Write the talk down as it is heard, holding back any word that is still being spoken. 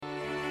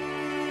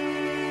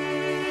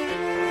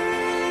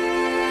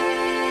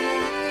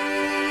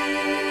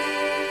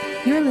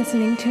You're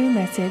listening to a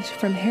message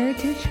from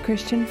Heritage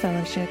Christian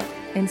Fellowship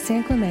in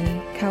San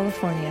Clemente,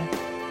 California.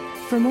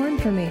 For more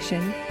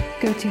information,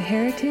 go to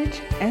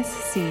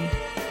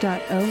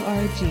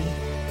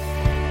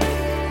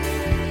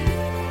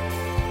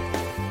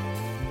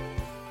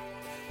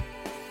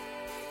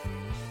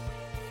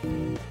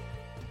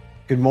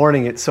Good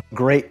morning. It's so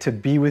great to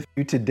be with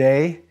you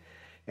today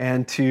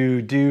and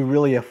to do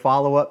really a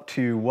follow-up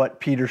to what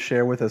Peter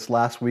shared with us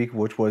last week,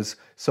 which was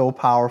so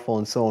powerful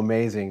and so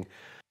amazing.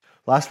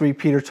 Last week,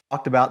 Peter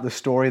talked about the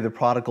story of the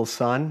prodigal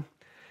son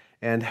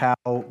and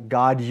how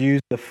God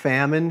used the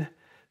famine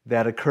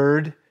that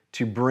occurred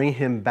to bring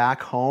him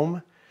back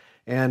home.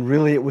 And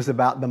really, it was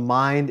about the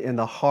mind and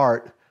the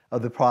heart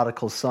of the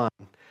prodigal son.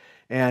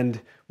 And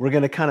we're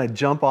going to kind of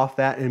jump off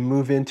that and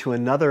move into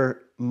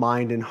another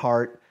mind and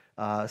heart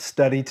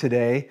study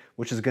today,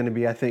 which is going to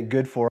be, I think,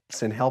 good for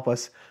us and help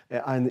us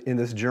in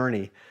this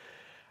journey.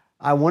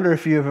 I wonder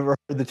if you've ever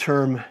heard the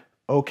term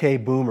 "okay,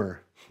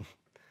 boomer."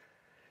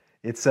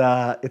 It's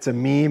a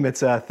meme.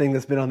 It's a thing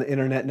that's been on the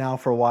internet now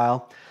for a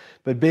while.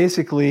 But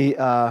basically,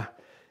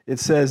 it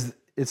says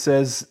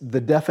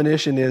the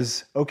definition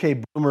is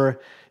 "okay,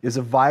 boomer" is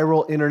a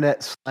viral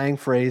internet slang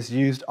phrase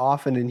used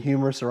often in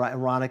humorous or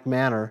ironic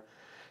manner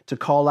to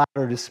call out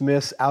or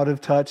dismiss out of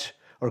touch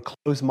or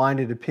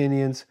closed-minded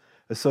opinions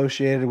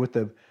associated with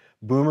the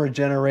boomer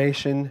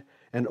generation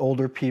and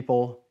older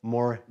people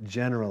more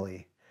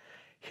generally.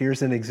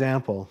 Here's an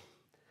example.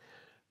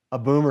 A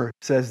boomer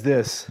says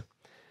this: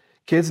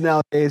 "Kids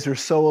nowadays are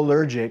so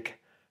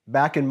allergic.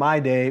 Back in my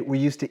day, we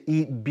used to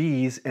eat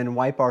bees and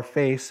wipe our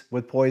face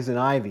with poison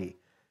ivy."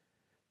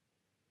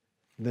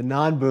 The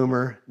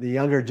non-boomer, the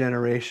younger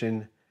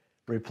generation,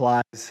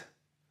 replies,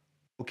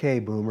 "Okay,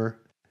 boomer."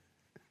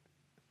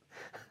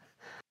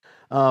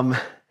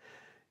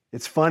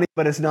 It's funny,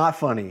 but it's not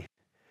funny.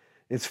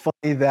 It's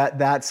funny that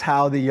that's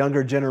how the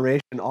younger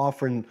generation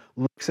often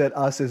looks at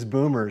us as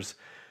boomers,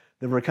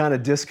 that we're kind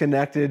of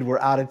disconnected, we're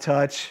out of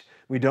touch,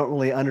 we don't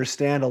really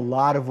understand a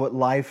lot of what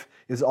life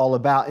is all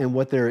about and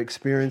what they're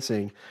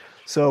experiencing.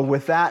 So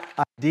with that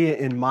idea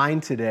in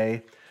mind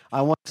today,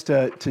 I want us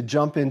to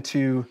jump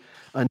into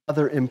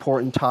another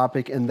important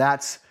topic, and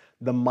that's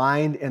the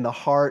mind and the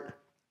heart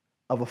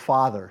of a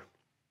father.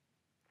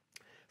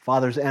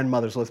 Fathers and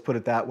mothers, let's put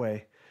it that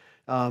way.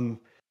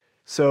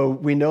 So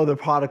we know the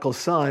prodigal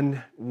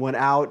son went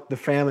out, the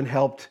famine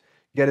helped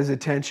get his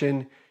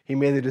attention, he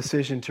made the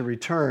decision to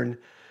return,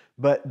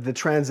 but the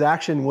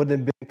transaction wouldn't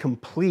have been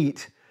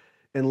complete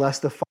unless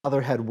the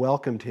father had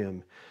welcomed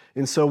him.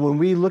 And so when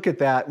we look at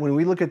that, when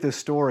we look at this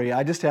story,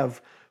 I just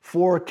have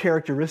 4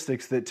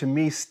 characteristics that to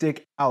me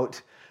stick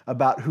out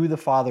about who the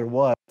father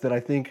was that I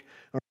think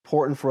are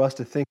important for us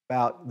to think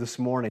about this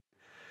morning.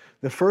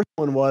 The first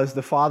one was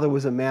the father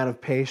was a man of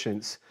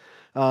patience.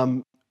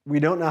 We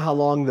don't know how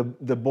long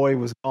the boy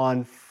was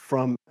gone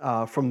from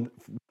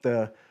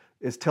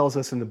it tells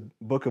us in the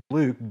book of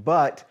Luke,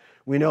 but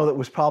we know that it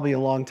was probably a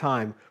long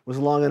time. It was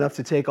long enough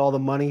to take all the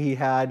money he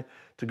had,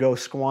 to go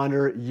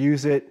squander,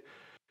 use it,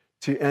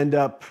 to end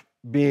up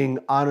being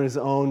on his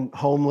own,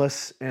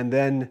 homeless, and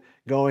then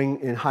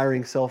going and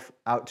hiring himself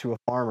out to a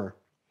farmer.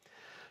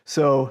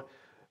 So,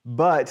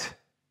 but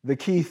the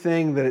key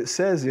thing that it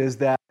says is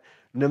that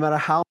no matter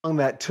how long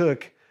that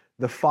took,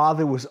 the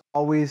father was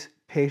always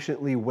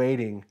patiently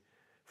waiting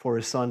for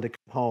his son to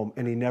come home,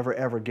 and he never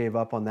ever gave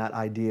up on that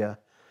idea.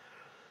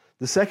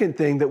 The second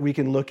thing that we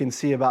can look and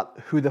see about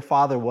who the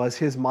father was,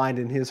 his mind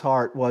and his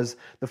heart, was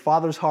the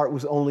father's heart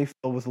was only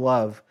filled with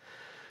love.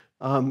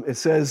 It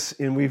says,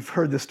 and we've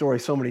heard this story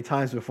so many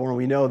times before, and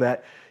we know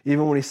that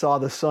even when he saw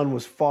the son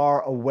was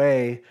far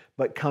away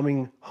but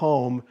coming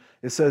home,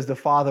 it says the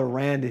father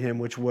ran to him,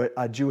 which what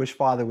a Jewish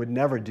father would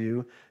never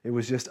do. It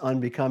was just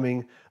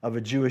unbecoming of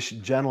a Jewish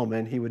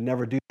gentleman. He would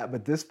never do that,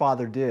 but this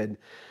father did.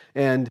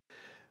 And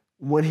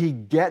when he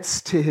gets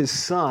to his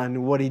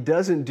son, what he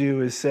doesn't do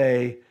is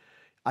say,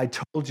 "I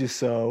told you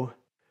so.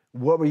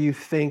 What were you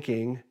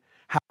thinking?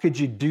 How could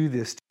you do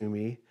this to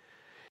me?"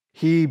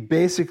 He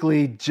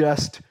basically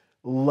just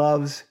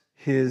loves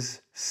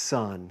his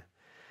son.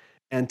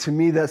 And to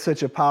me, that's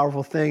such a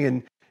powerful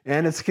thing,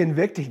 and it's a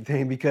convicting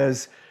thing,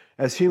 because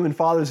as human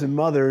fathers and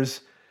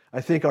mothers,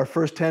 I think our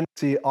first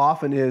tendency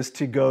often is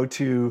to go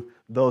to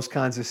those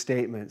kinds of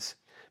statements.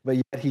 But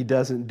yet he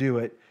doesn't do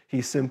it.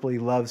 He simply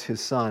loves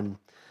his son.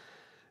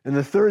 And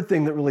the third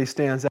thing that really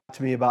stands out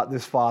to me about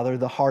this father,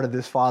 the heart of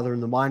this father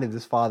and the mind of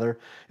this father,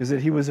 is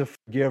that he was a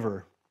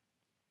forgiver.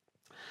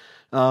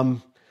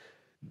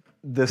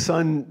 The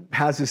son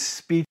has his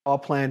speech all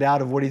planned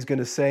out of what he's going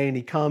to say, and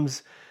he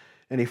comes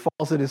and he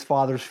falls at his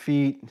father's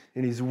feet,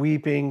 and he's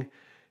weeping,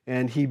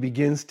 and he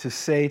begins to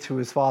say to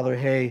his father,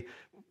 "Hey,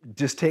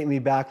 just take me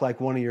back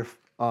like one of your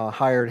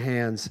hired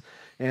hands."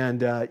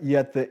 And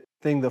yet the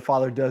thing the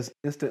father does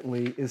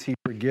instantly is he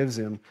forgives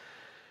him.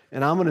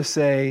 And I'm going to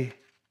say,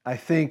 I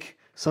think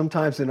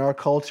sometimes in our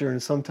culture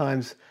and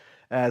sometimes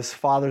as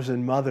fathers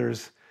and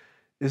mothers,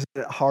 isn't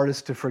it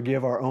hardest to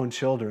forgive our own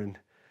children?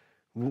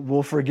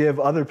 We'll forgive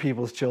other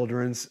people's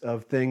children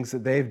of things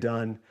that they've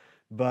done,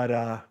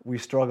 but we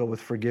struggle with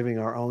forgiving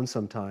our own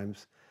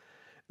sometimes.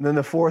 And then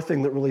the fourth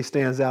thing that really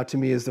stands out to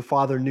me is the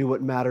Father knew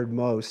what mattered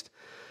most.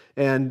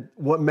 And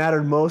what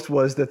mattered most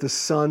was that the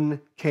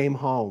Son came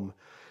home.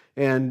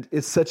 And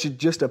it's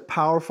just a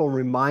powerful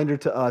reminder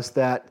to us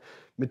that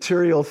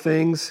material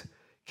things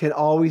can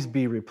always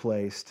be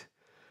replaced.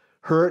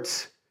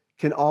 Hurts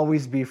can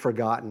always be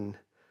forgotten.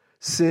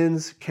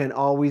 Sins can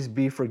always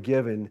be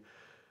forgiven.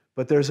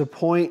 But there's a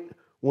point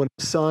when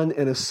a son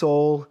and a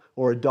soul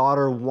or a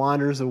daughter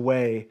wanders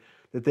away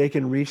that they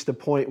can reach the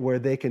point where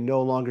they can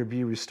no longer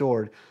be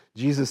restored.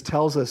 Jesus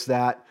tells us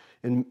that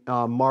in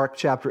Mark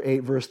chapter 8,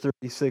 verse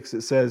 36.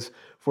 It says,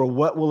 "For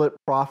what will it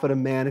profit a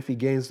man if he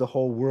gains the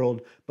whole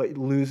world but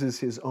loses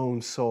his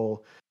own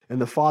soul?" And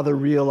the Father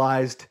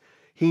realized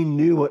he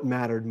knew what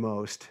mattered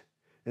most,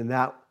 and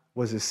that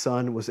was his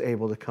Son was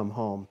able to come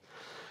home.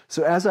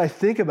 So as I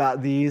think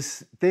about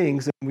these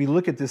things, and we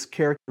look at this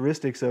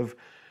characteristics of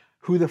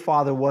who the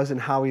Father was and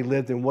how he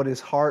lived and what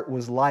his heart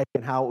was like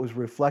and how it was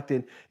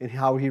reflected in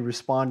how he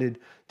responded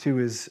to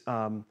his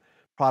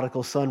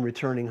prodigal son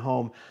returning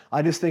home,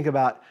 I just think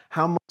about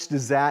how much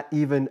does that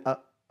even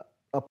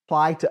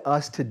apply to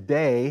us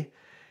today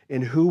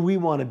in who we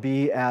want to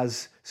be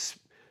as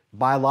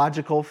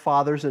biological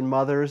fathers and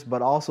mothers,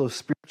 but also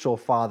spiritual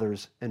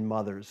fathers and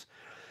mothers.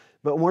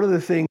 But one of the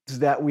things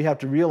that we have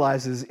to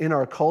realize is in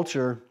our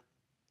culture,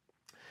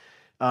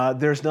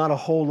 there's not a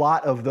whole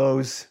lot of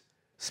those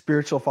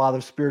spiritual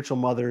fathers, spiritual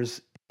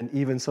mothers, and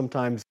even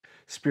sometimes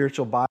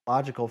spiritual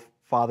biological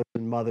fathers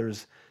and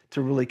mothers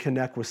to really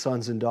connect with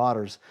sons and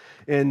daughters.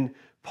 And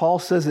Paul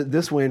says it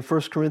this way in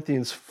 1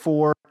 Corinthians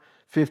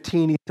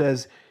 4:15. He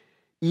says,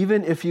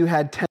 "Even if you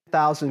had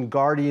 10,000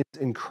 guardians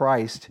in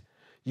Christ,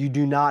 you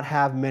do not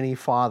have many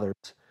fathers.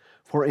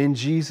 For in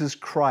Jesus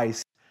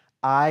Christ,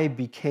 I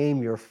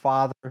became your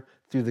father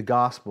through the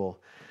gospel."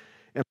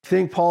 And I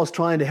think Paul is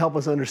trying to help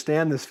us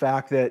understand this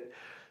fact that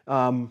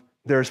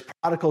there's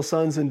prodigal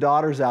sons and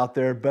daughters out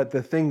there, but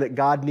the thing that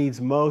God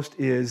needs most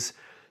is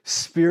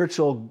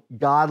spiritual,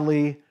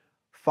 godly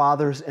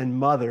fathers and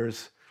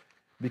mothers,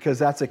 because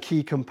that's a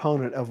key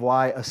component of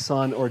why a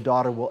son or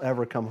daughter will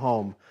ever come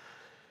home.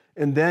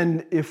 And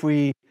then if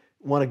we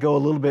want to go a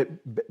little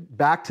bit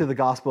back to the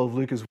Gospel of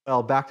Luke as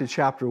well, back to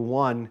chapter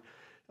 1,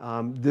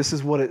 this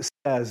is what it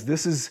says.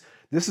 This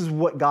is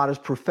what God is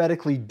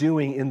prophetically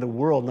doing in the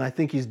world, and I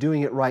think he's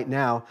doing it right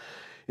now.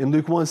 In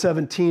Luke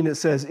 1:17, it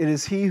says, "It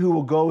is he who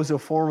will go as a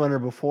forerunner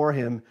before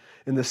him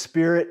in the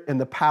spirit and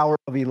the power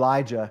of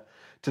Elijah,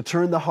 to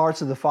turn the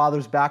hearts of the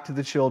fathers back to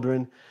the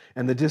children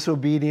and the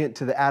disobedient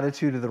to the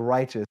attitude of the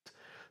righteous,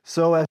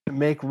 so as to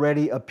make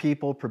ready a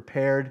people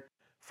prepared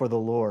for the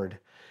Lord."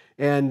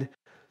 And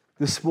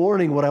this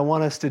morning, what I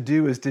want us to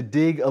do is to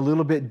dig a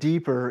little bit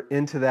deeper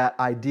into that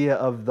idea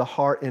of the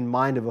heart and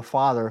mind of a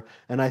father.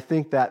 And I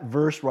think that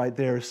verse right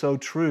there is so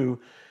true,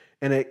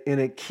 and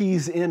it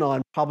keys in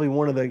on probably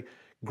one of the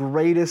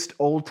greatest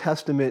Old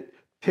Testament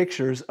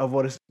pictures of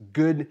what a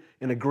good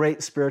and a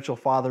great spiritual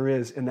father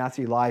is, and that's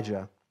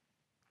Elijah.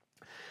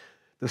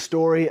 The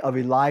story of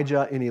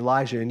Elijah and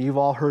Elisha, and you've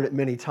all heard it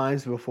many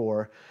times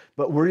before,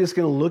 but we're just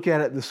going to look at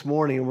it this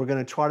morning, and we're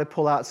going to try to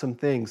pull out some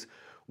things.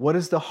 What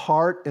does the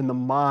heart and the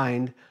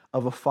mind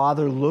of a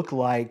father look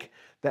like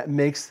that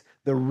makes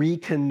the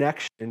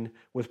reconnection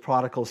with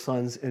prodigal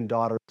sons and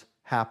daughters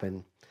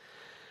happen?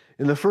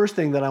 And the first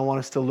thing that I want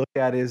us to look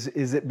at is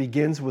it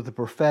begins with a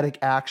prophetic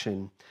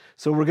action.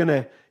 So we're going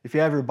to, if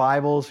you have your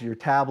Bibles, your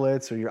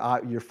tablets, or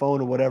your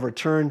phone or whatever,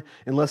 turn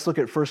and let's look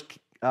at 1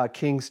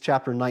 Kings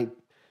chapter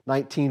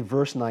 19,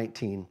 verse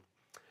 19.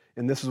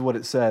 And this is what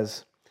it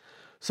says.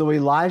 "So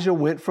Elijah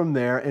went from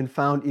there and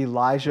found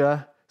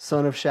Elijah,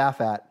 son of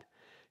Shaphat.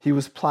 He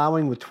was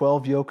plowing with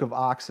 12 yoke of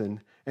oxen,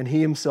 and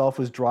he himself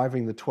was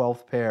driving the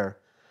 12th pair.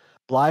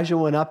 Elijah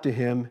went up to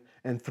him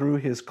and threw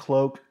his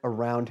cloak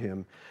around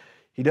him."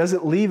 He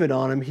doesn't leave it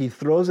on him. He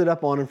throws it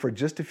up on him for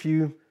just a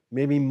few,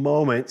 maybe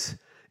moments,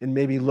 and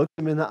maybe looks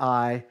him in the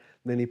eye.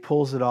 And then he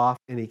pulls it off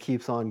and he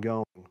keeps on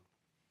going.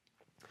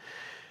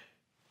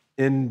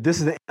 And this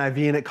is the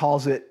NIV, and it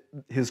calls it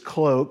his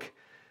cloak.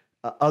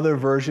 Other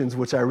versions,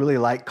 which I really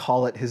like,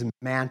 call it his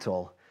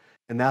mantle.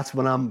 And that's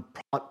what I'm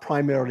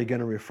primarily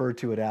going to refer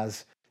to it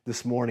as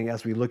this morning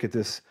as we look at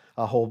this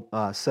whole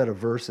set of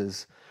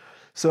verses.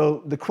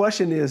 So the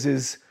question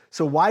is,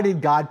 so why did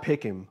God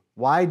pick him?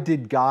 Why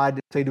did God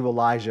say to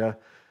Elijah,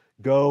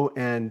 "Go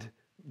and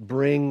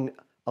bring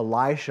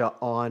Elisha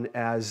on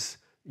as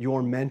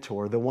your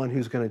mentor, the one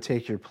who's going to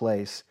take your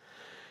place"?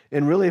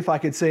 And really, if I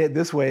could say it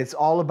this way, it's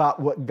all about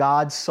what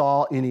God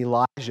saw in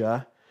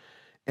Elijah,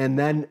 and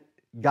then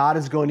God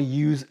is going to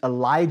use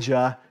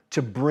Elijah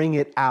to bring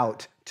it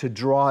out, to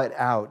draw it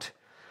out.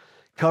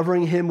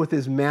 Covering him with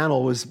his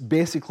mantle was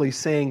basically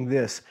saying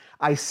this: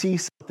 I see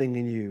something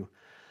in you.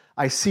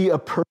 I see a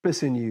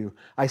purpose in you.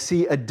 I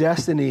see a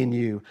destiny in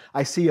you.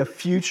 I see a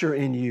future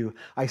in you.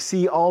 I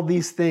see all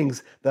these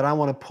things that I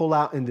want to pull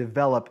out and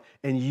develop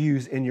and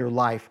use in your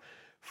life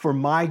for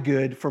my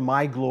good, for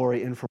my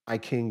glory, and for my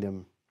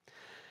kingdom.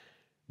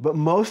 But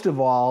most of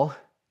all,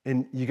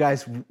 and you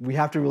guys, we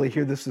have to really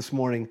hear this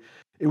morning,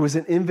 It was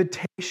an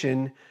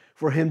invitation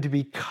for him to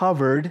be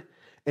covered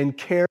and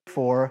cared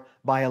for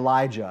by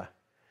Elijah.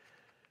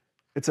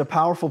 It's a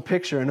powerful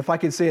picture. And if I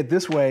could say it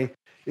this way,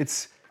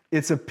 it's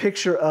a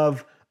picture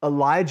of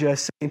Elijah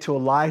saying to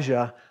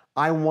Elijah,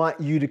 I want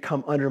you to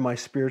come under my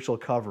spiritual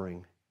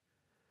covering.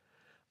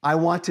 I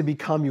want to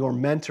become your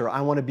mentor. I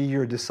want to be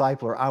your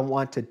discipler. I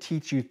want to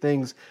teach you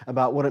things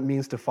about what it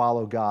means to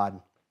follow God.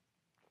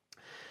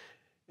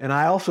 And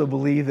I also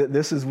believe that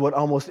this is what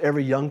almost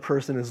every young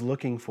person is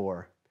looking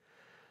for.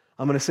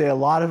 I'm going to say a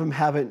lot of them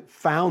haven't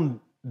found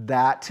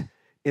that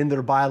in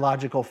their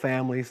biological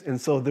families, and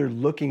so they're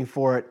looking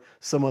for it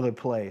some other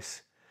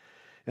place.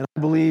 And I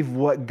believe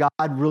what God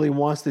really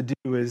wants to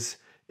do is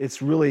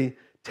it's really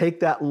take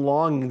that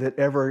longing that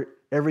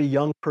every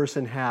young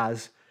person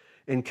has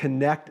and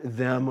connect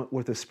them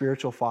with a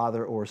spiritual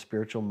father or a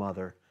spiritual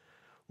mother,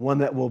 one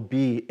that will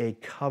be a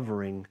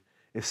covering,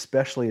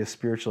 especially a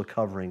spiritual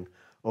covering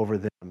over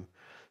them.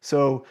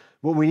 So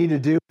what we need to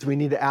do is we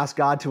need to ask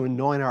God to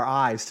anoint our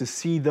eyes to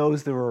see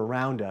those that are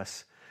around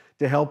us,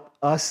 to help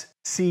us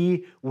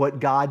see what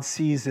God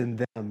sees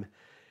in them,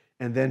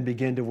 and then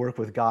begin to work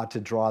with God to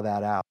draw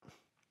that out.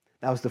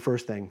 That was the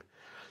first thing.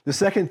 The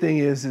second thing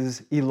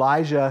is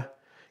Elijah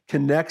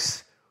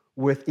connects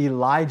with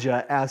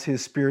Elijah as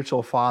his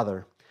spiritual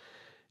father.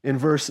 In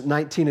verse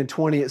 19 and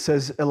 20, it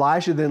says,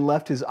 Elijah then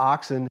left his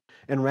oxen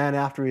and ran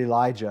after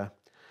Elijah.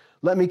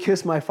 Let me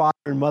kiss my father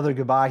and mother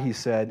goodbye, he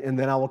said, and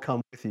then I will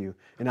come with you.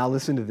 And now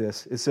listen to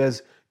this. It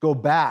says, go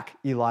back,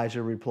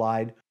 Elijah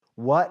replied.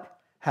 What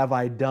have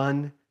I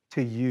done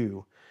to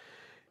you?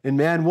 And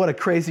man, what a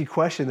crazy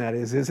question that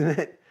is, isn't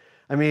it?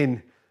 I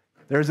mean,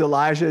 there's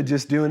Elijah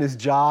just doing his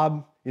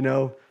job,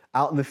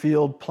 out in the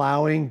field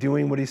plowing,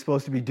 doing what he's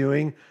supposed to be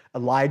doing.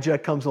 Elijah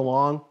comes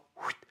along,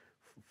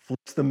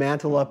 flips the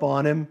mantle up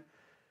on him,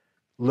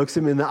 looks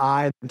him in the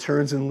eye, and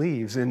turns and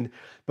leaves.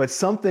 But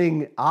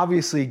something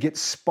obviously gets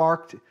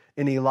sparked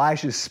in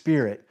Elijah's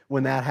spirit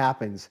when that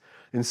happens.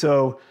 And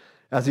so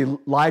as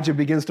Elijah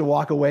begins to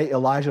walk away,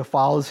 Elijah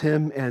follows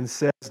him and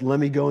says, let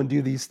me go and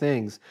do these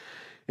things.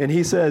 And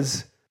he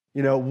says,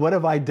 what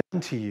have I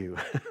done to you?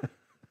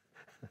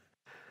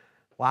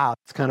 Wow,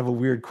 it's kind of a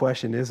weird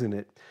question, isn't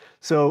it?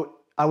 So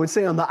I would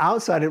say on the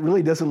outside, it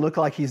really doesn't look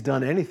like he's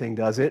done anything,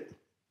 does it?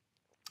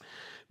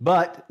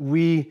 But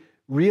we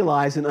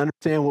realize and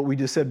understand what we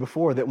just said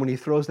before, that when he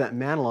throws that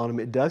mantle on him,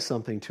 it does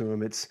something to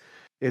him.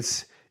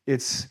 It's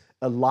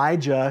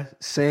Elijah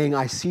saying,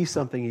 I see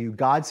something in you.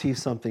 God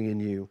sees something in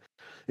you.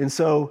 And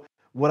so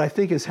what I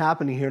think is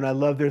happening here, and I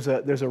love there's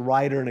a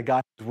writer and a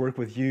guy who's worked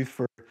with youth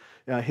for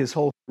his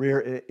whole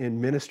career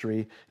in ministry,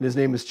 and his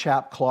name is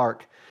Chap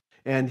Clark.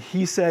 And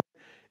he said,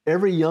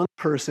 every young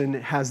person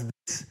has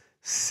these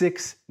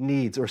 6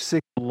 needs or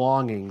 6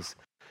 longings.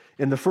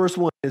 And the first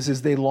one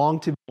is they long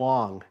to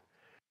belong.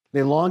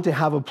 They long to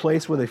have a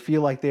place where they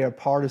feel like they are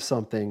part of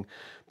something,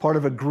 part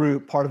of a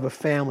group, part of a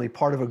family,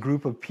 part of a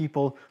group of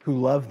people who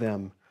love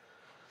them.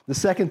 The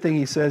second thing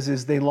he says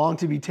is they long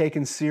to be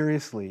taken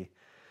seriously,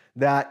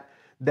 that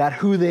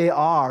who they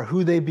are,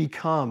 who they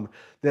become,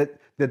 that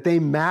they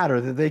matter,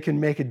 that they can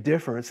make a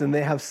difference, and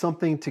they have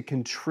something to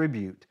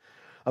contribute,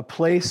 a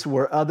place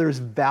where others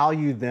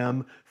value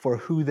them for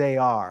who they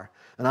are.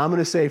 And I'm going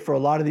to say for a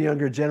lot of the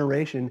younger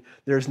generation,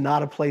 there's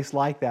not a place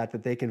like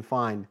that they can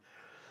find.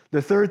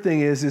 The third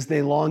thing is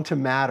they long to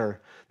matter.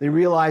 They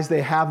realize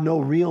they have no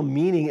real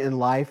meaning in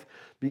life.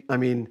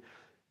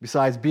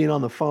 Besides being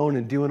on the phone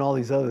and doing all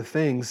these other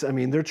things,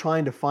 they're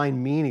trying to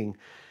find meaning,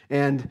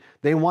 and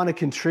they want to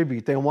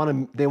contribute. They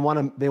want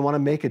to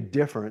make a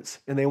difference,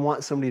 and they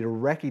want somebody to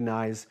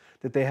recognize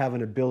that they have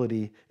an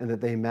ability and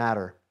that they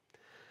matter.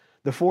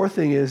 The fourth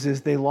thing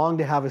is they long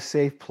to have a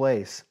safe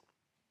place,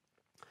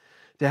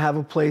 to have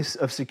a place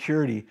of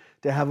security,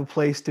 to have a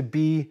place to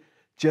be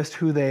just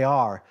who they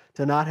are,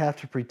 to not have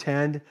to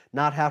pretend,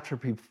 not have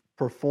to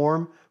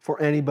perform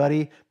for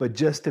anybody, but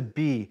just to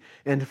be,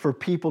 and for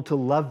people to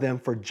love them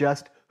for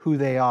just who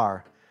they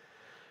are.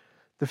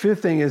 The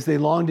fifth thing is they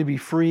long to be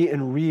free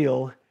and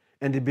real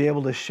and to be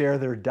able to share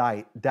their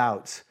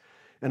doubts.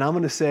 And I'm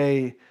going to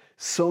say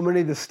so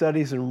many of the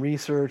studies and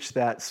research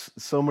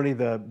so many of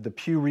the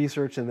Pew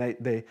Research, and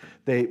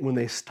they when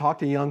they talk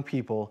to young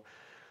people,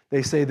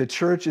 they say the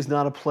church is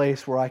not a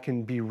place where I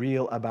can be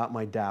real about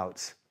my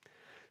doubts.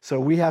 So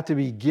we have to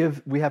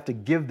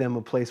give them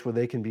a place where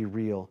they can be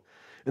real.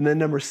 And then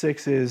number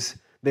 6 is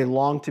they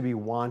long to be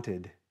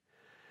wanted.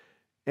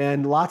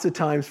 And lots of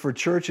times for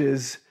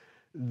churches,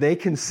 they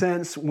can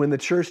sense when the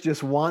church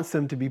just wants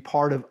them to be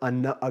part of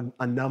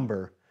a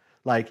number.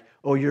 Like,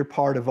 oh, you're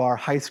part of our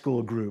high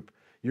school group.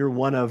 You're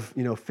one of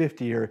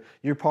 50, or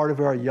you're part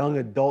of our young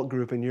adult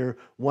group and you're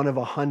one of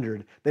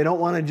 100. They don't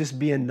want to just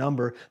be a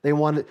number. They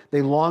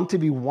long to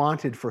be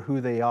wanted for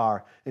who they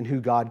are and who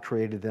God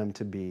created them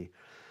to be.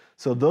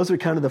 So those are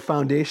kind of the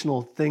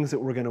foundational things that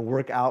we're going to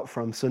work out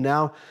from. So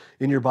now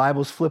in your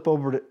Bibles, flip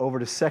over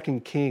to 2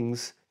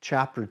 Kings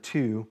chapter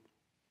 2.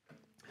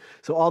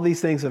 So all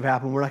these things have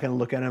happened. We're not going to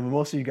look at them.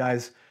 Most of you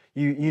guys,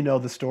 you know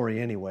the story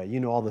anyway.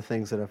 You know all the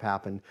things that have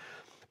happened.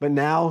 But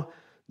now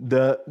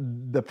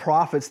the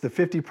prophets, the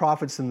 50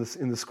 prophets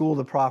in the school of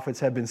the prophets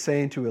had been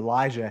saying to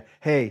Elijah,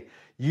 hey,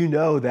 you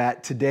know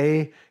that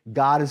today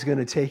God is going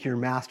to take your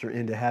master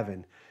into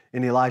heaven.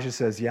 And Elijah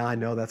says, yeah, I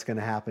know that's going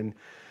to happen.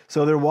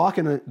 So they're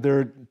walking,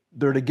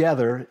 they're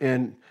together.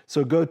 And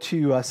so go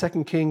to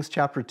 2 Kings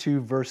chapter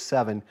 2, verse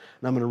 7, and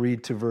I'm going to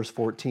read to verse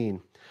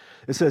 14.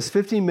 It says,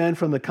 50 men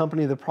from the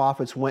company of the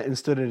prophets went and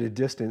stood at a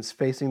distance,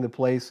 facing the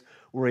place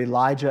where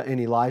Elijah and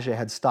Elijah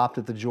had stopped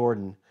at the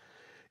Jordan.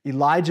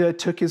 Elijah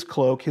took his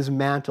cloak, his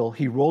mantle,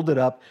 he rolled it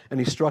up, and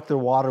he struck the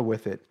water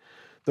with it.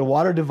 The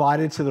water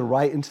divided to the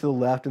right and to the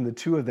left, and the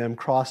two of them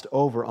crossed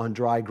over on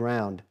dry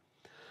ground.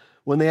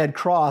 When they had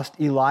crossed,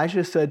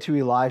 Elijah said to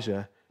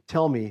Elijah,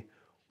 tell me,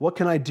 what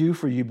can I do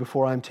for you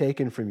before I'm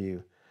taken from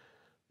you?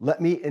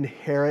 Let me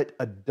inherit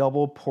a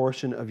double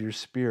portion of your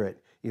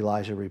spirit,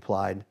 Elijah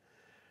replied.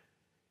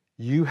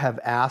 You have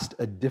asked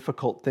a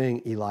difficult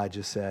thing,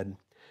 Elijah said.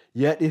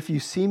 Yet if you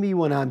see me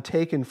when I'm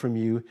taken from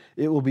you,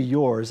 it will be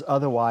yours,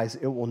 otherwise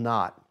it will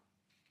not.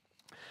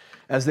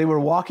 As they were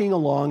walking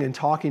along and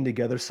talking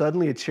together,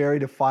 suddenly a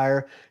chariot of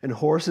fire and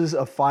horses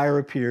of fire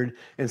appeared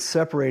and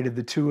separated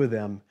the two of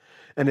them.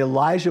 And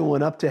Elijah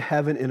went up to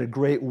heaven in a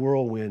great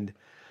whirlwind.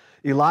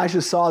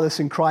 Elijah saw this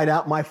and cried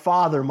out, my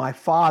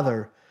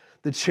father,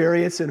 the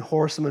chariots and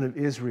horsemen of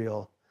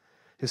Israel.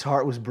 His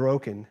heart was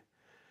broken,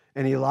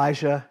 and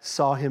Elijah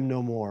saw him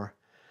no more.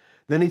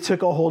 Then he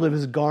took a hold of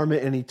his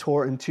garment and he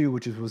tore it in two,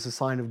 which was a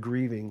sign of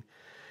grieving.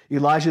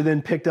 Elijah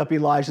then picked up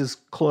Elijah's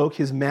cloak,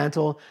 his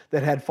mantle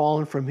that had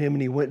fallen from him,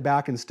 and he went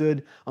back and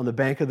stood on the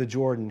bank of the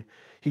Jordan.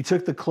 He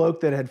took the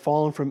cloak that had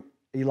fallen from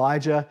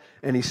Elijah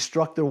and he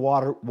struck the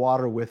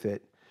water with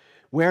it.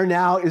 Where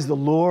now is the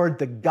Lord,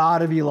 the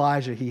God of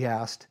Elijah, he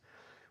asked.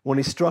 When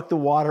he struck the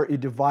water, it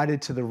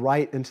divided to the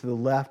right and to the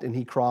left, and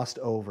he crossed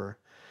over.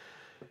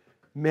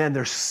 Man,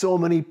 there's so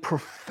many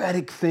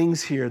prophetic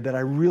things here that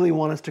I really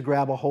want us to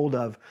grab a hold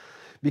of,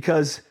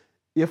 because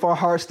if our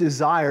heart's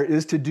desire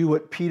is to do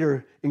what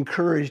Peter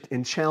encouraged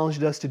and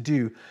challenged us to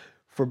do,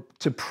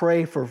 to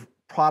pray for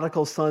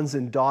prodigal sons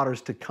and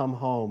daughters to come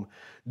home,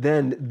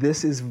 then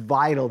this is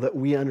vital that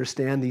we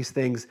understand these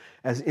things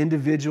as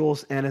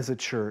individuals and as a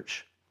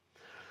church.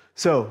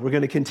 So we're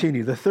going to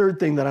continue. The third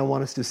thing that I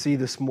want us to see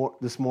this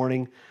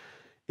morning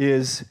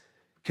is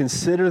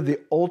consider the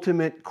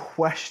ultimate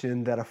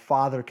question that a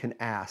father can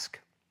ask.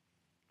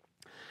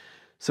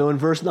 So in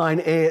verse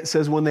 9a, it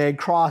says, when they had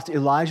crossed,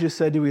 Elijah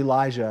said to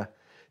Elijah,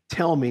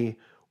 tell me,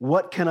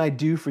 what can I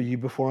do for you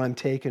before I'm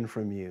taken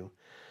from you?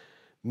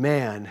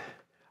 Man,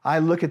 I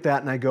look at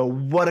that and I go,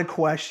 what a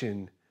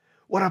question.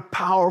 What a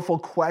powerful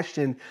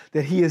question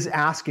that he is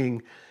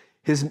asking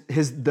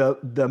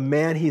the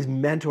man he's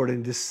mentored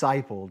and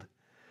discipled.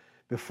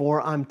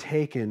 Before I'm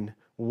taken,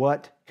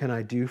 what can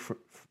I do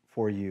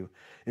for you?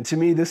 And to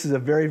me, this is a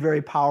very,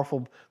 very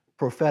powerful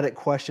prophetic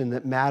question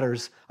that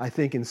matters, I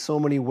think, in so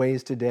many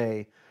ways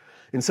today.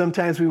 And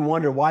sometimes we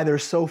wonder why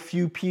there's so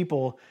few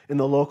people in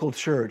the local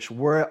church.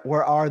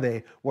 Where are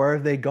they? Where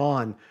have they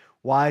gone?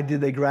 Why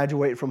did they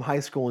graduate from high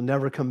school and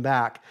never come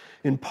back?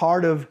 And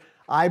part of,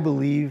 I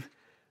believe,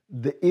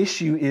 the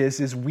issue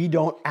is we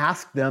don't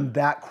ask them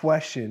that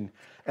question.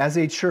 As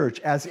a church,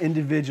 as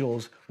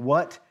individuals,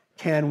 what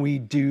can we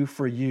do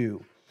for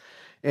you?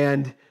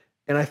 And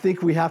I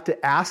think we have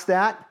to ask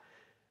that,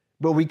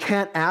 but we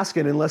can't ask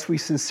it unless we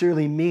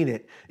sincerely mean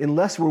it,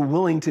 unless we're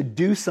willing to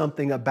do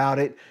something about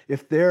it,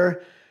 if they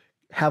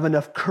have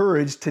enough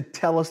courage to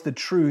tell us the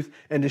truth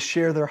and to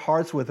share their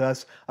hearts with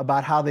us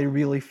about how they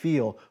really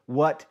feel.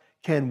 What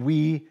can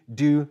we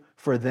do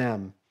for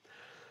them?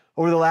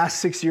 Over the last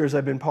 6 years,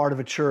 I've been part of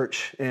a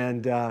church,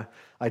 and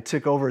I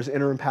took over as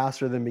interim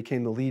pastor, then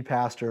became the lead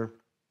pastor.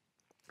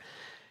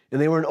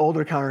 And they were an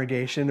older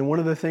congregation, and one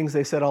of the things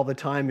they said all the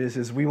time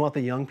is we want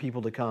the young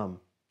people to come.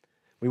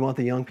 We want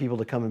the young people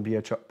to come and be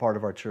a part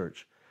of our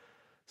church.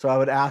 So I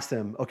would ask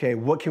them, okay,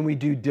 what can we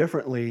do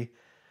differently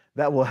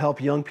that will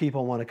help young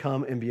people want to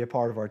come and be a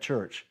part of our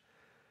church?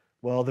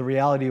 Well, the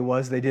reality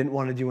was they didn't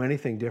want to do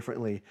anything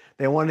differently.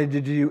 They wanted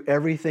to do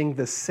everything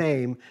the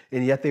same,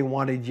 and yet they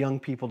wanted young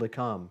people to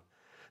come.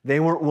 They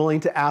weren't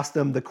willing to ask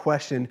them the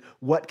question,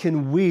 what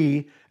can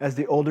we, as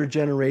the older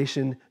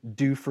generation,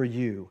 do for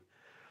you?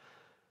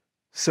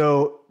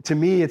 So to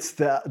me, it's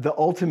the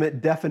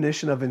ultimate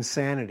definition of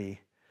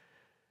insanity.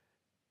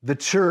 The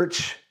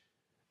church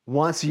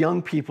wants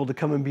young people to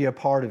come and be a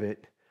part of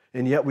it,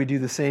 and yet we do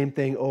the same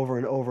thing over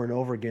and over and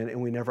over again,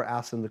 and we never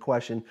ask them the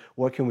question,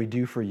 what can we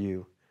do for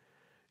you?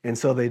 And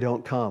so they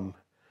don't come.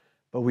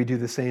 But we do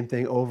the same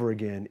thing over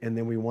again, and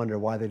then we wonder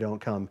why they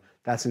don't come.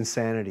 That's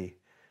insanity.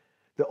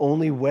 The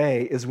only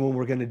way is when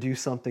we're going to do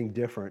something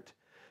different,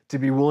 to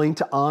be willing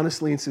to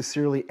honestly and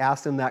sincerely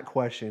ask them that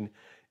question,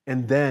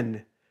 and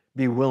then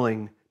be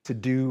willing to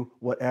do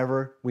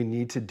whatever we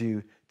need to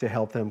do to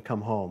help them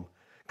come home.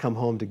 Come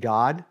home to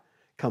God,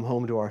 come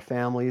home to our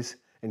families,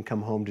 and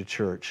come home to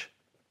church.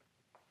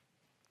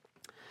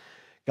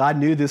 God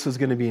knew this was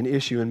going to be an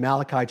issue. In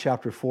Malachi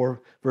chapter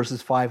 4,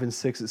 verses 5 and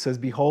 6, it says,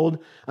 "Behold,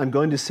 I'm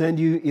going to send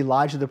you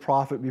Elijah the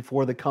prophet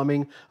before the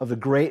coming of the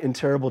great and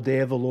terrible day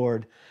of the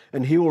Lord,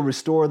 and he will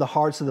restore the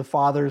hearts of the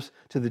fathers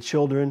to the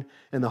children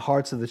and the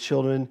hearts of the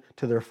children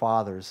to their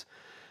fathers."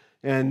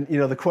 And,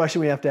 the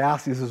question we have to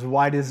ask is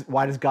why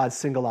does God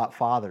single out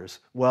fathers?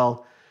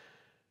 Well,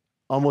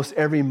 almost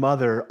every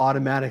mother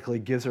automatically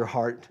gives her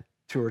heart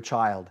to her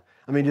child.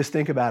 I mean, just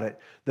think about it.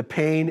 The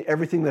pain,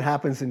 everything that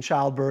happens in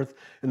childbirth,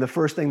 and the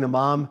first thing the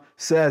mom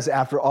says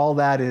after all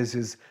that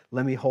is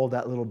 "Let me hold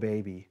that little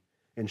baby."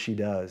 And she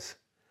does.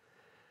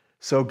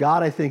 So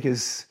God, I think,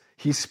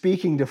 He's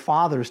speaking to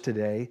fathers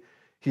today.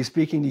 He's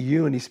speaking to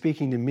you and He's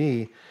speaking to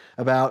me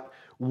about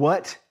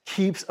what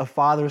keeps a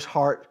father's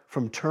heart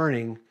from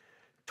turning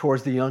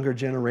towards the younger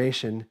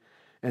generation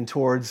and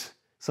towards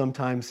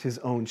sometimes his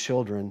own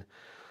children.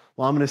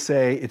 Well, I'm going to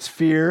say it's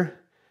fear,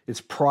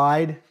 it's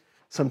pride,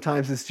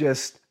 sometimes it's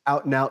just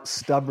out and out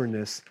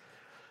stubbornness.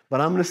 But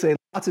I'm going to say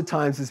lots of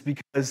times it's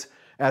because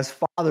as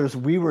fathers,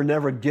 we were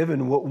never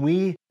given what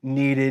we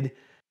needed,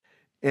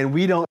 and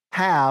we don't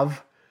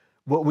have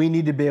what we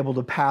need to be able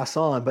to pass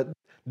on. But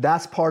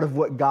that's part of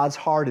what God's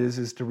heart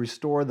is to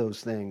restore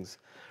those things.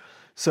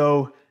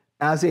 So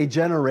as a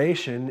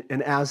generation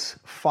and as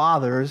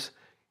fathers,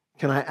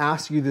 can I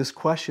ask you this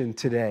question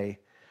today?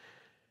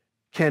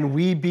 Can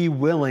we be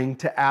willing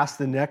to ask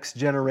the next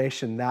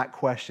generation that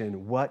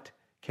question? What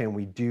can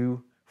we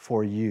do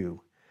for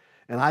you?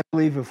 And I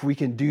believe if we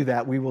can do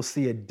that, we will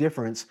see a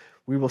difference.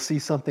 We will see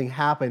something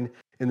happen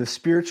in the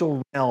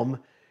spiritual realm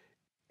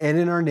and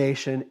in our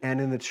nation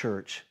and in the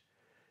church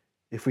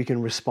if we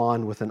can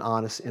respond in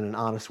an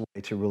honest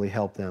way to really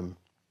help them.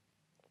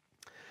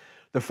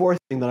 The fourth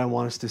thing that I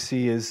want us to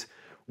see is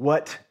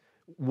what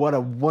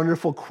a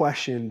wonderful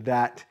question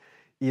that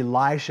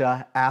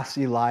Elisha asked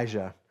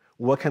Elijah.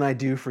 What can I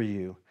do for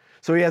you?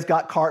 So he has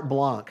got carte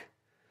blanche.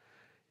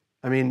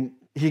 I mean,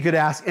 he could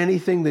ask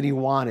anything that he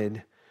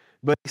wanted,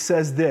 but he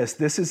says this.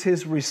 This is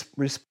his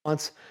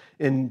response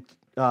in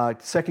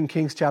 2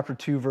 Kings chapter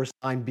 2, verse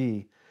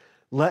 9b.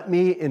 "Let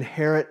me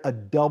inherit a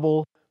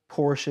double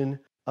portion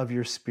of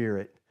your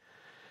spirit."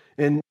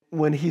 And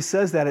when he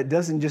says that, it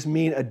doesn't just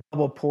mean a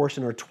double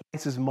portion or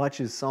twice as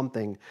much as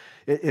something.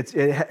 It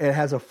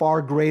has a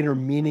far greater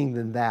meaning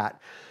than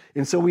that.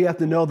 And so we have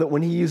to know that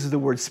when he uses the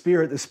word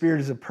spirit, the spirit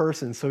is a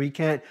person. So you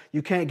can't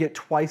get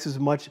twice as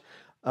much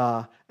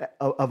of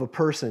a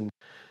person.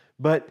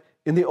 But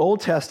in the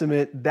Old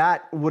Testament,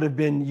 that would have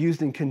been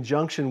used in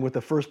conjunction with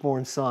the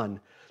firstborn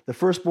son. The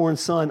firstborn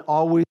son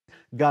always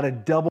got a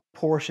double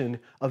portion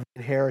of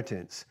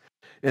inheritance.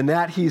 And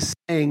that he's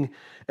saying,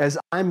 as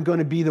I'm going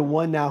to be the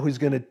one now who's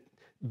going to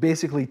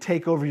basically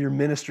take over your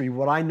ministry,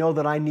 what I know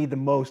that I need the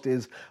most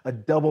is a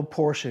double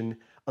portion,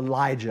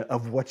 Elijah,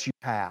 of what you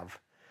have.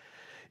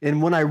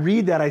 And when I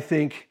read that, I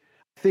think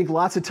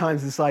lots of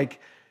times it's like,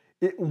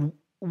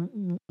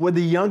 would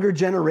the younger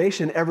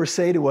generation ever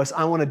say to us,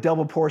 "I want a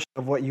double portion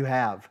of what you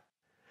have.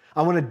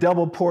 I want a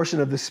double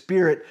portion of the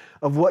spirit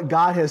of what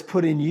God has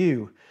put in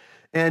you"?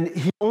 And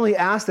he only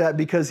asked that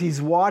because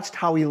he's watched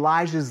how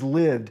Elijah's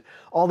lived,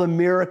 all the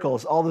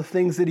miracles, all the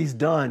things that he's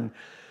done.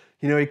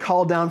 He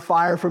called down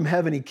fire from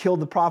heaven. He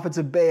killed the prophets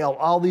of Baal,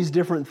 all these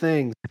different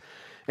things.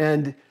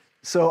 And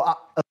so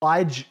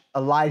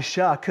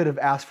Elisha could have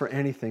asked for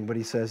anything, but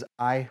he says,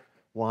 "I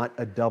want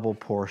a double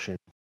portion."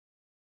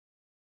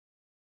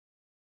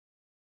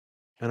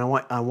 And I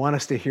want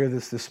us to hear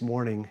this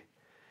morning.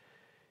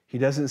 He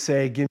doesn't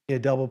say, "Give me a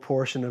double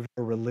portion of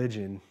your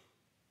religion,"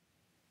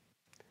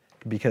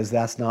 because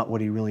that's not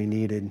what he really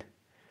needed.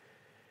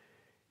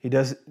 He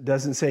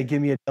doesn't say,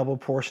 "Give me a double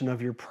portion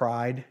of your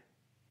pride."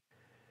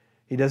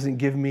 He doesn't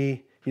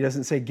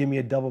say, "Give me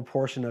a double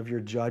portion of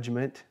your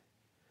judgment."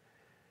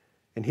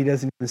 And he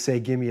doesn't even say,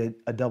 "Give me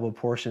a double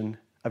portion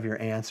of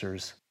your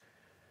answers,"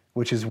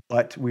 which is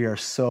what we are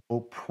so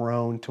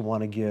prone to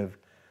want to give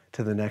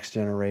to the next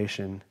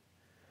generation.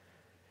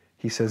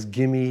 He says,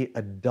 "Give me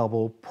a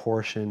double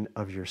portion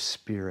of your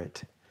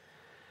spirit."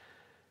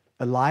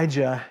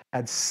 Elijah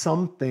had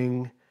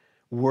something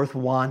worth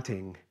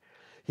wanting.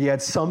 He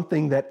had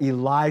something that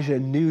Elijah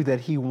knew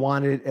that he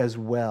wanted as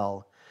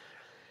well.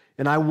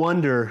 And I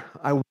wonder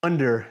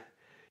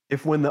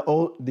if when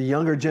the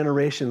younger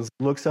generations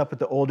looks up at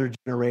the older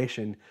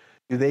generation,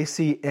 do they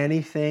see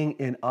anything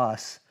in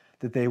us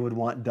that they would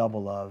want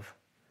double of?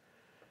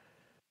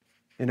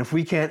 And if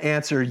we can't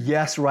answer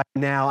yes right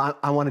now,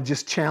 I want to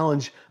just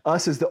challenge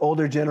us as the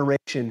older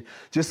generation.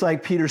 Just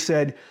like Peter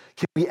said,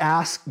 can we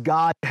ask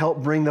God to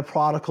help bring the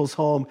prodigals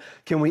home?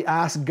 Can we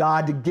ask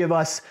God to give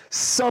us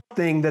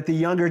something that the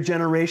younger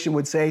generation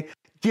would say,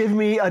 "Give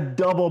me a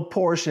double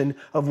portion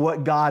of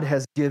what God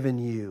has given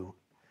you"?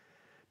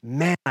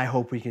 Man, I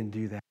hope we can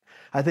do that.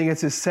 I think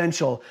it's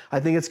essential.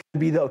 I think it's going to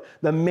be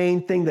the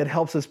main thing that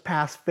helps us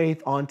pass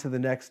faith on to the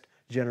next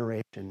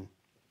generation.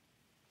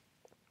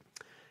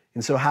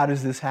 And so how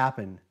does this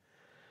happen?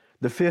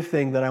 The fifth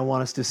thing that I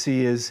want us to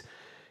see is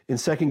in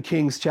 2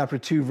 Kings chapter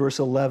 2, verse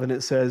 11,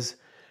 it says,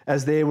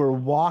 "As they were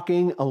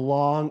walking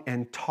along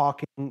and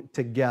talking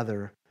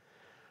together,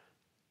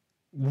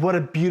 What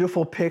a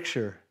beautiful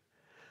picture.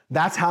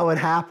 That's how it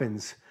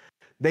happens.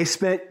 They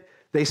spent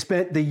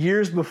the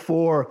years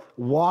before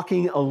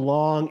walking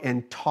along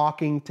and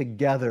talking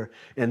together,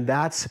 and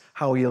that's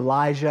how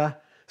Elijah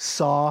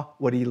saw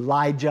what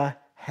Elijah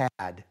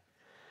had.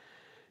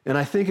 And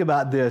I think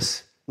about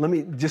this. Let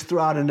me just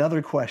throw out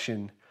another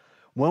question.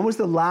 When was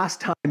the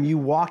last time you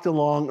walked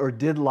along or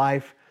did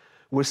life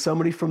with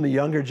somebody from the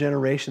younger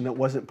generation that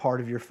wasn't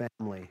part of your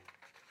family?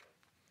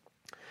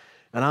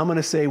 And I'm going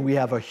to say we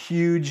have a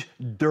huge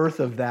dearth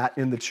of that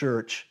in the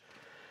church.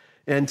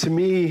 And to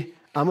me,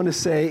 I'm going to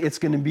say it's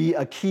going to be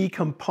a key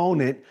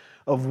component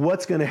of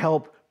what's going to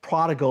help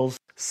prodigals,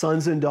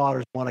 sons and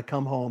daughters, want to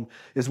come home,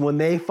 is when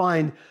they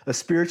find a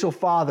spiritual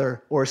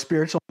father or a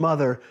spiritual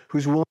mother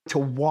who's willing to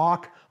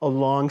walk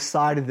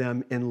alongside of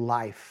them in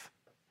life.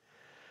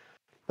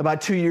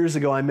 About 2 years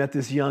ago, I met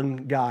this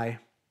young guy.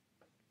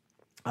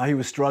 He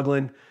was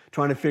struggling,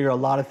 trying to figure a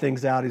lot of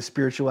things out, his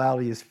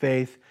spirituality, his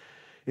faith.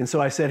 And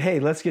so I said, hey,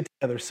 let's get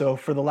together. So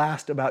for the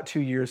last about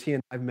 2 years, he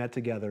and I have met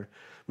together.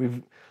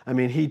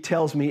 He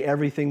tells me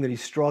everything that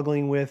he's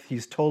struggling with.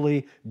 He's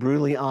totally,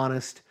 brutally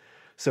honest.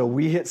 So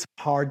we hit some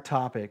hard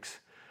topics.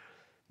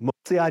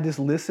 Mostly I just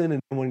listen,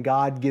 and when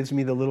God gives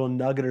me the little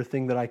nugget or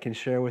thing that I can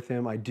share with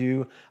him, I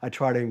do. I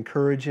try to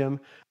encourage him.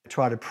 I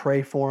try to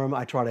pray for him.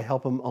 I try to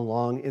help him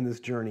along in this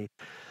journey.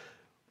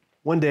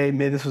 One day,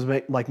 this was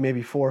like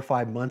maybe 4 or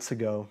 5 months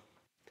ago,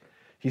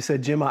 he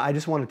said, Jim, I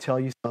just want to tell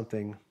you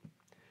something.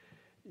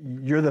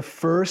 You're the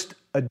first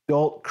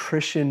adult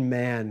Christian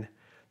man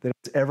that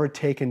has ever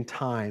taken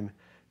time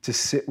to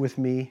sit with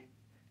me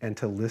and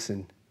to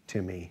listen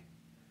to me.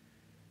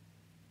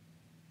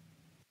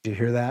 Did you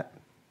hear that?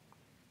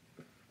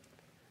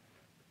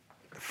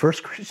 The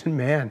first Christian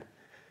man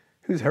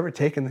who's ever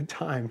taken the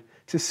time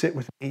to sit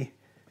with me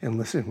and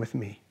listen with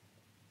me.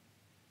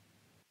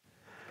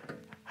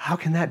 How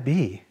can that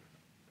be?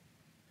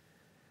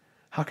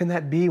 How can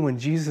that be when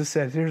Jesus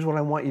said, here's what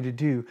I want you to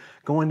do.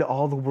 Go into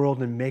all the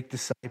world and make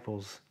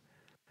disciples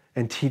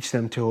and teach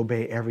them to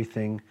obey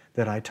everything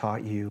that I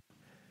taught you.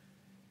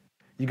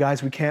 You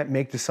guys, we can't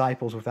make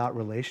disciples without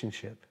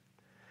relationship.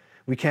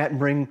 We can't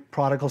bring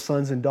prodigal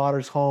sons and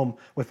daughters home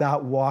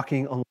without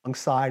walking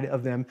alongside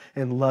of them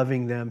and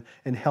loving them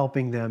and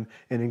helping them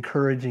and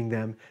encouraging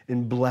them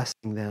and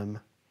blessing them.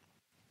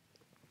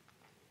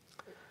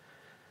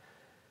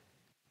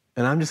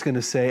 And I'm just going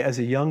to say, as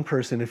a young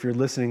person, if you're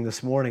listening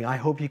this morning, I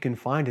hope you can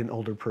find an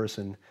older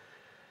person.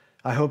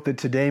 I hope that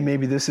today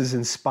maybe this is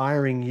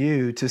inspiring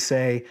you to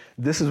say,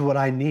 this is what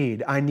I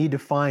need. I need to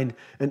find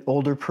an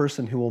older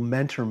person who will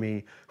mentor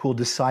me, who will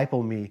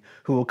disciple me,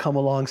 who will come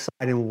alongside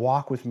and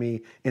walk with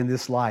me in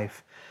this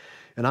life.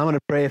 And I'm going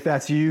to pray, if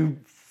that's you,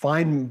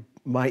 find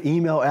my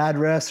email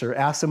address or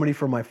ask somebody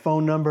for my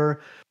phone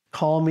number.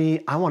 Call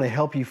me. I want to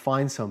help you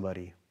find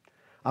somebody.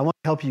 I want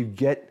to help you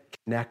get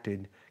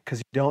connected because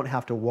you don't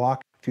have to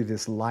walk through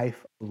this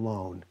life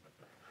alone.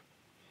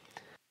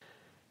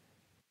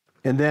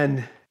 And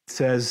then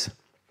says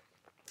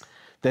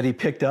that he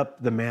picked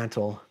up the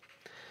mantle.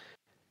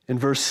 In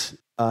verse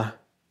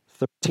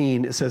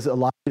 13, it says,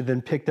 Elijah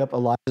then picked up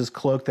Elijah's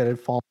cloak that had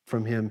fallen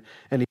from him,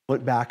 and he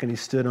went back and he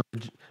stood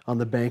on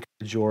the bank of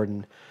the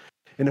Jordan.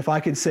 And if I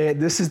could say it,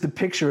 this is the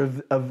picture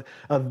of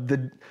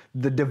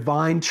the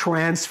divine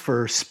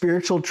transfer,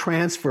 spiritual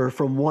transfer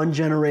from one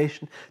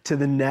generation to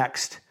the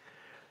next.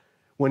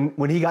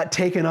 When he got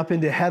taken up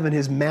into heaven,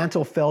 his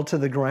mantle fell to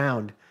the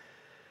ground.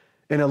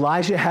 And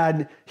Elijah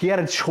had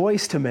a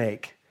choice to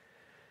make.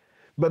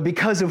 But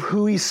because of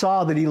who he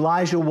saw that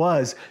Elijah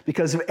was,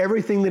 because of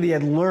everything that he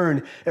had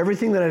learned,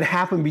 everything that had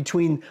happened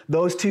between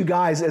those two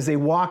guys as they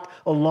walked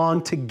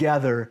along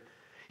together,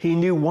 he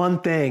knew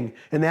one thing,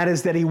 and that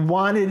is that he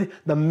wanted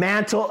the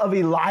mantle of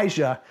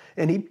Elijah,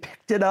 and he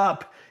picked it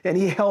up, and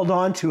he held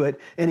on to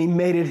it, and he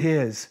made it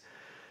his.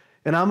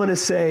 And I'm going to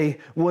say,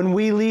 when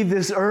we leave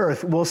this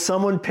earth, will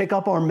someone pick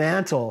up our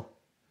mantle?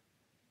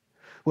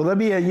 Will there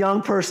be a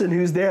young person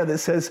who's there that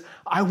says,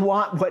 I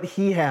want what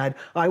he had.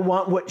 I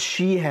want what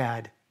she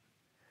had.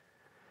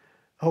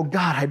 Oh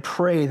God, I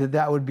pray that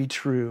that would be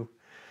true.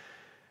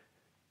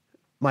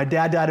 My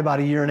dad died about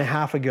 1.5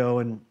 years ago,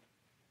 and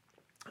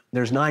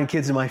there's 9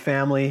 kids in my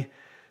family.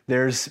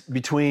 There's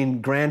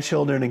between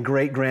grandchildren and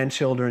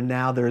great-grandchildren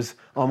now, there's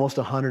almost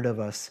 100 of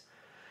us.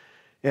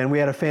 And we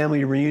had a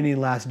family reunion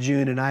last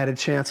June, and I had a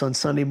chance on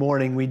Sunday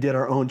morning. We did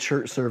our own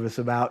church service,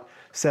 about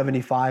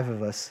 75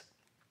 of us.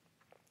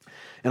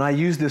 And I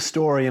used this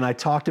story, and I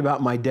talked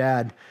about my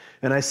dad.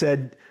 And I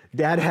said,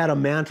 Dad had a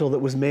mantle that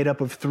was made up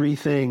of 3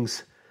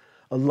 things: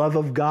 a love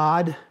of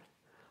God,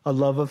 a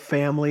love of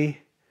family,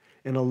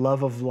 and a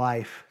love of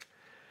life.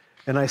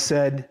 And I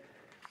said,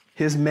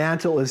 his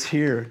mantle is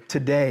here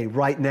today,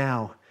 right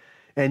now,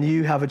 and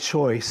you have a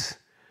choice.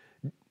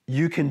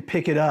 You can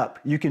pick it up.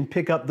 You can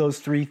pick up those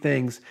 3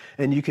 things,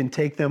 and you can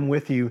take them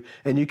with you,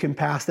 and you can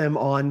pass them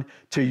on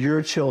to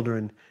your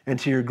children and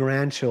to your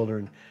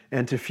grandchildren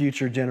and to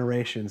future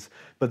generations.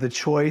 But the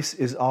choice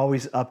is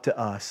always up to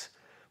us.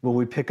 Will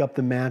we pick up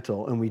the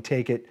mantle and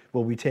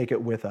will we take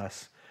it with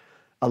us?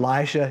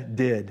 Elisha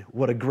did.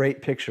 What a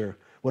great picture.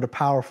 What a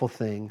powerful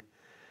thing.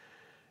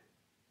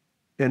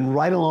 And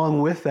right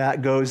along with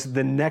that goes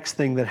the next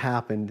thing that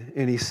happened.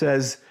 And he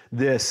says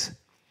this.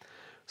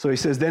 So he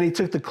says, then he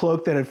took the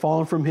cloak that had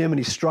fallen from him and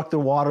he struck the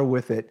water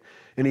with it.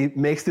 And he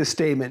makes this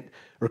statement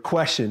or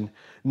question.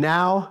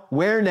 Now,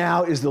 where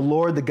now is the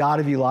Lord, the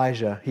God of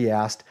Elijah? He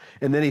asked.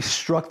 And then he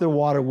struck the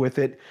water with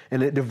it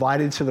and it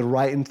divided to the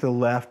right and to the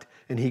left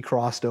and he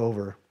crossed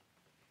over.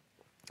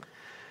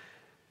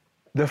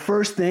 The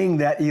first thing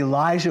that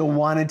Elijah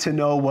wanted to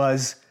know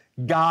was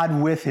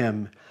God with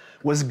him.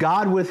 Was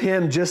God with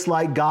him just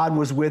like God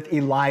was with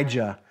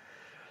Elijah?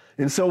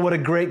 And so what a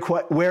great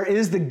question. Where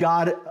is the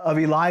God of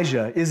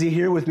Elijah? Is he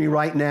here with me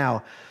right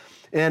now?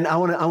 And I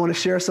want to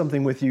share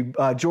something with you.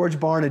 George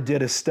Barna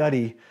did a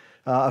study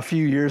a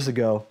few years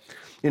ago,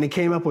 and he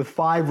came up with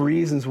 5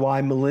 reasons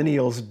why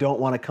millennials don't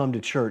want to come to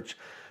church.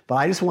 But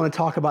I just want to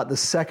talk about the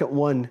second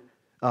one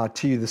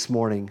to you this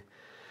morning.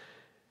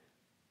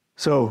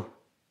 So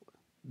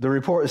the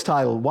report is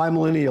titled, Why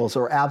Millennials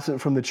Are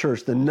Absent from the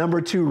Church. The number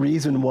 2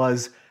 reason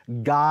was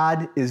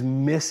God is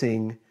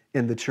missing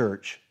in the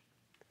church.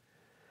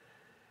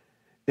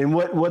 And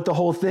what the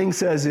whole thing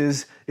says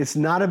is, it's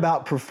not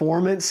about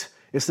performance.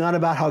 It's not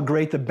about how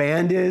great the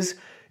band is.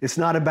 It's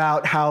not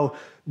about how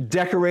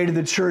decorated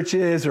the church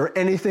is or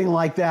anything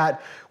like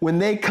that. When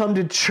they come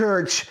to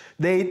church,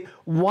 they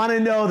want to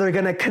know they're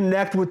going to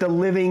connect with the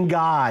living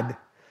God.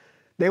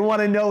 They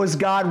want to know, is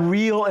God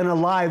real and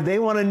alive? They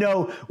want to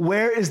know,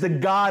 where is the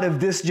God of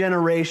this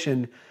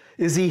generation?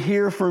 Is he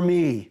here for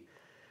me?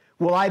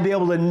 Will I be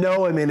able to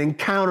know him and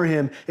encounter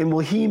him? And will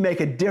he make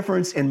a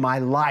difference in my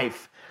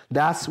life?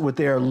 That's what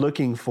they are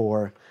looking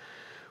for.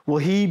 Will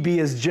he be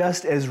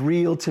just as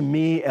real to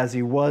me as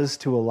he was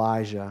to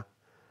Elijah?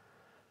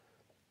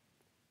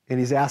 And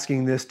he's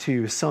asking this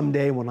too.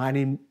 Someday when I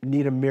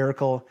need a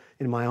miracle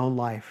in my own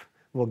life,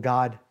 will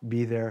God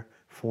be there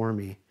for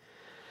me?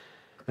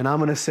 And I'm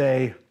going to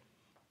say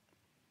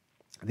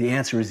the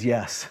answer is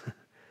yes.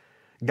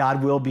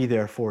 God will be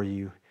there for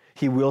you.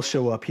 He will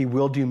show up. He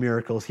will do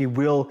miracles. He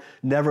will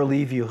never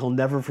leave you. He'll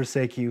never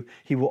forsake you.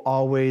 He will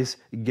always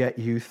get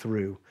you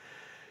through.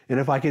 And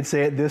if I could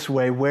say it this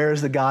way, where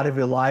is the God of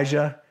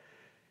Elijah?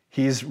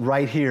 He's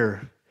right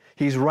here.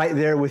 He's right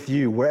there with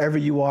you, wherever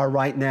you are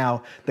right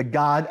now. The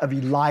God of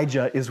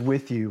Elijah is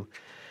with you.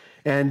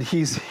 And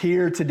he's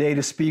here today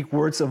to speak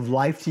words of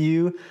life to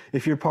you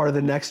if you're part of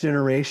the next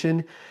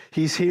generation.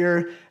 He's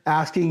here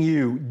asking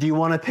you, do you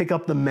want to pick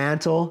up the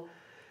mantle?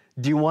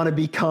 Do you want to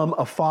become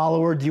a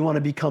follower? Do you want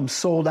to become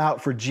sold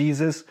out for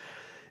Jesus?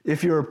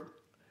 If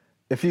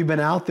you've been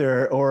out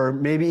there, or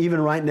maybe even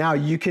right now,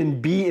 you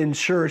can be in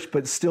church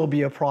but still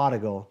be a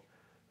prodigal.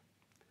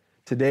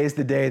 Today's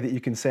the day that you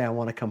can say, I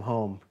want to come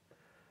home.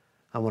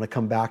 I want to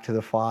come back to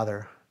the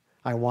Father.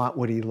 I want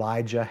what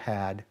Elijah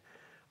had.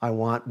 I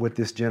want what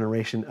this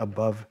generation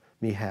above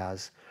me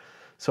has.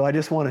 So I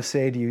just want to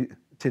say to you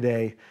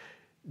today,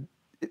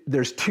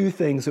 there's 2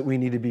 things that we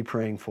need to be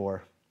praying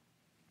for.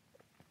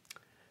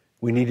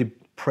 We need to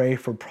pray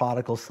for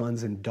prodigal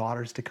sons and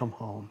daughters to come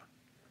home.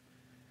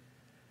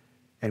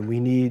 And we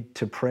need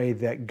to pray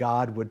that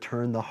God would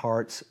turn the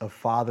hearts of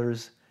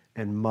fathers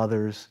and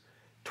mothers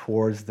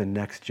towards the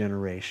next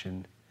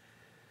generation.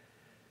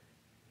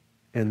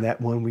 And that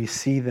when we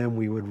see them,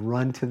 we would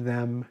run to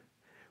them,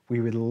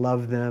 we would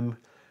love them,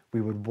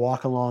 we would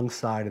walk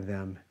alongside of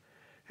them,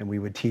 and we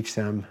would teach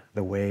them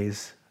the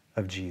ways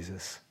of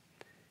Jesus.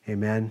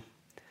 Amen.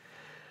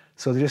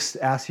 So just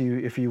ask you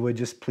if you would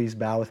just please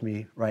bow with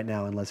me right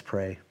now and let's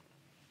pray.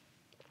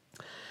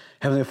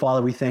 Heavenly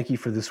Father, we thank you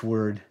for this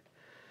word.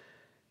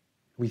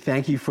 We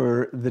thank you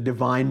for the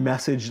divine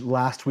message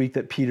last week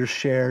that Peter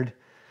shared.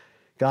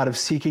 God, of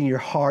seeking your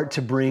heart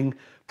to bring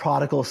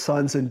prodigal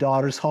sons and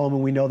daughters home,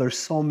 and we know there's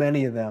so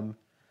many of them.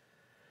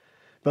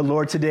 But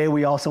Lord, today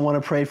we also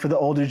want to pray for the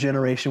older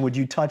generation. Would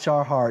you touch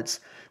our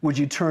hearts? Would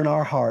you turn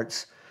our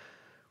hearts?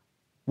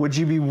 Would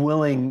you be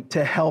willing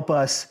to help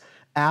us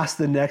ask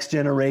the next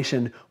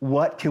generation,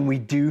 what can we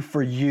do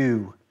for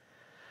you?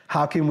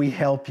 How can we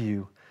help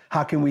you?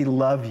 How can we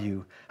love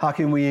you? How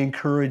can we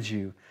encourage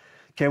you?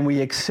 Can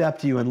we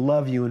accept you and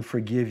love you and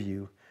forgive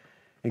you?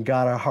 And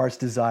God, our heart's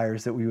desire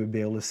is that we would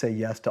be able to say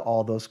yes to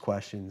all those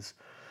questions.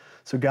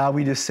 So God,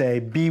 we just say,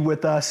 be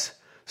with us,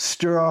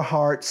 stir our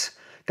hearts.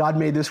 God,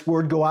 may this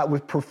word go out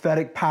with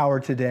prophetic power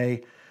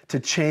today to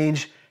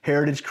change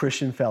Heritage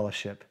Christian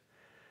Fellowship.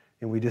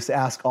 And we just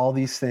ask all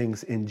these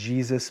things in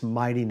Jesus'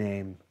 mighty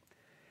name.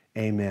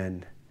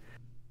 Amen.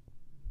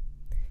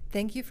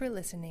 Thank you for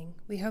listening.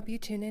 We hope you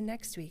tune in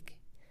next week.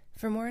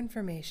 For more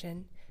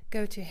information,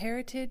 go to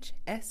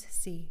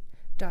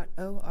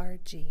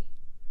heritagesc.org.